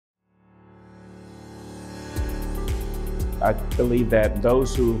I believe that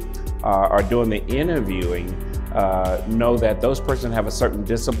those who are doing the interviewing know that those persons have a certain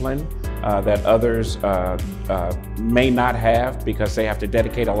discipline that others may not have, because they have to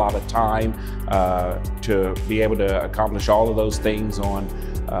dedicate a lot of time to be able to accomplish all of those things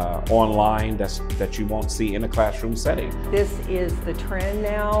online that you won't see in a classroom setting. This is the trend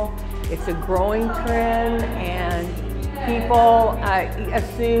now. It's a growing trend, and people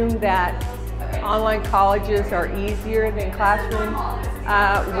assume that online colleges are easier than classroom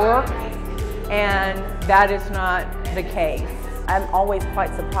work, and that is not the case. I'm always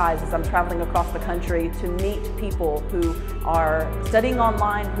quite surprised as I'm traveling across the country to meet people who are studying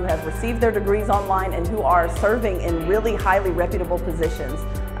online, who have received their degrees online, and who are serving in really highly reputable positions.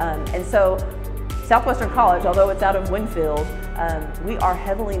 And so Southwestern College, although it's out of Winfield, we are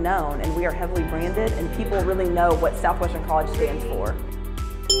heavily known and we are heavily branded, and people really know what Southwestern College stands for.